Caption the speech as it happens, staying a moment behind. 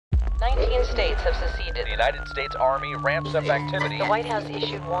19 states have seceded. The United States Army ramps up activity. The White House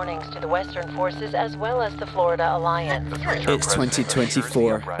issued warnings to the Western forces as well as the Florida Alliance. It's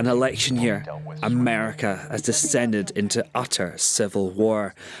 2024, an election year. America has descended into utter civil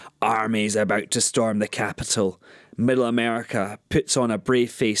war. Armies about to storm the Capitol. Middle America puts on a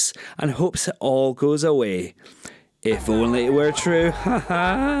brave face and hopes it all goes away. If only it were true,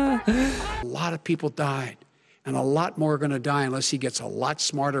 ha. A lot of people died, and a lot more are going to die unless he gets a lot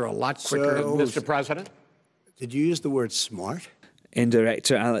smarter, a lot quicker. So, Mr. President? Did you use the word smart? In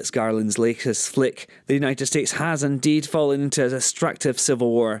director Alex Garland's latest flick, the United States has indeed fallen into a destructive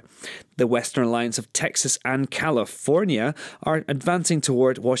civil war. The Western Alliance of Texas and California are advancing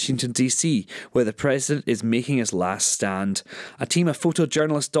toward Washington, D.C., where the president is making his last stand. A team of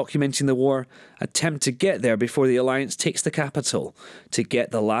photojournalists documenting the war attempt to get there before the alliance takes the capital, to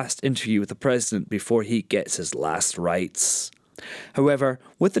get the last interview with the president before he gets his last rites. However,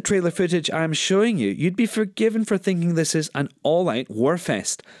 with the trailer footage I am showing you, you'd be forgiven for thinking this is an all-out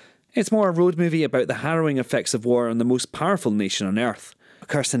warfest. It's more a road movie about the harrowing effects of war on the most powerful nation on earth.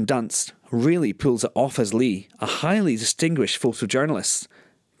 Kirsten Dunst really pulls it off as Lee, a highly distinguished photojournalist.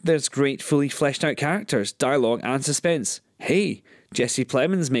 There's great fully fleshed out characters, dialogue and suspense. Hey, Jesse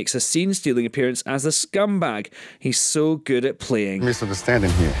Plemons makes a scene-stealing appearance as the scumbag. He's so good at playing.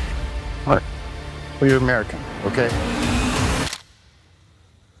 Misunderstanding here. What? Well, you're American, okay?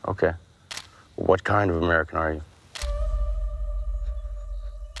 Okay. What kind of American are you?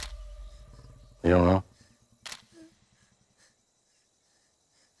 You don't know?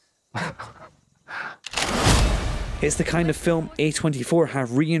 It's the kind of film A24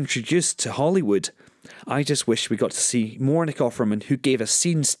 have reintroduced to Hollywood. I just wish we got to see more Nick Offerman, who gave a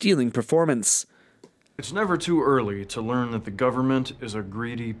scene-stealing performance. It's never too early to learn that the government is a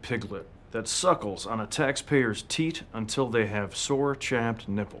greedy piglet that suckles on a taxpayer's teat until they have sore, chapped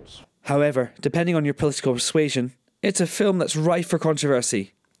nipples. However, depending on your political persuasion, it's a film that's rife for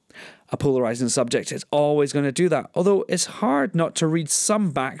controversy. A polarising subject is always going to do that, although it's hard not to read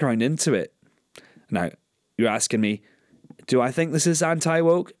some background into it. Now, you're asking me, do I think this is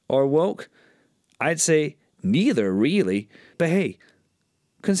anti-woke or woke? I'd say neither, really. But hey,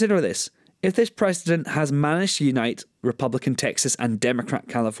 consider this. If this president has managed to unite Republican Texas and Democrat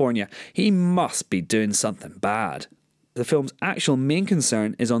California, he must be doing something bad. The film's actual main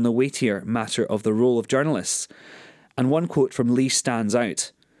concern is on the weightier matter of the role of journalists. And one quote from Lee stands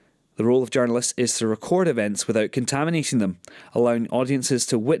out. The role of journalists is to record events without contaminating them, allowing audiences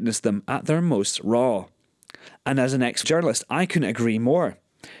to witness them at their most raw. And as an ex-journalist, I couldn't agree more.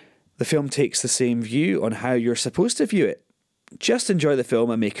 The film takes the same view on how you're supposed to view it. Just enjoy the film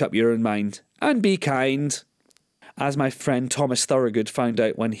and make up your own mind. And be kind. As my friend Thomas Thorogood found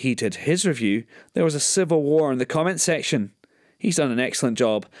out when he did his review, there was a civil war in the comment section. He's done an excellent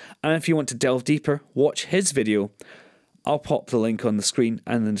job, and if you want to delve deeper, watch his video. I'll pop the link on the screen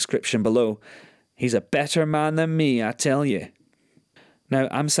and the description below. He's a better man than me, I tell you. Now,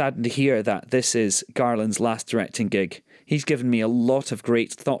 I'm saddened to hear that this is Garland's last directing gig. He's given me a lot of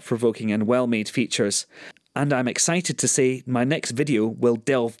great, thought-provoking and well-made features. And I'm excited to say my next video will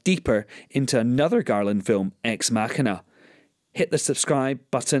delve deeper into another Garland film, Ex Machina. Hit the subscribe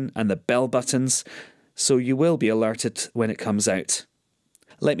button and the bell buttons so you will be alerted when it comes out.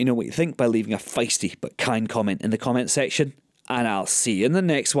 Let me know what you think by leaving a feisty but kind comment in the comment section, and I'll see you in the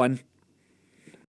next one.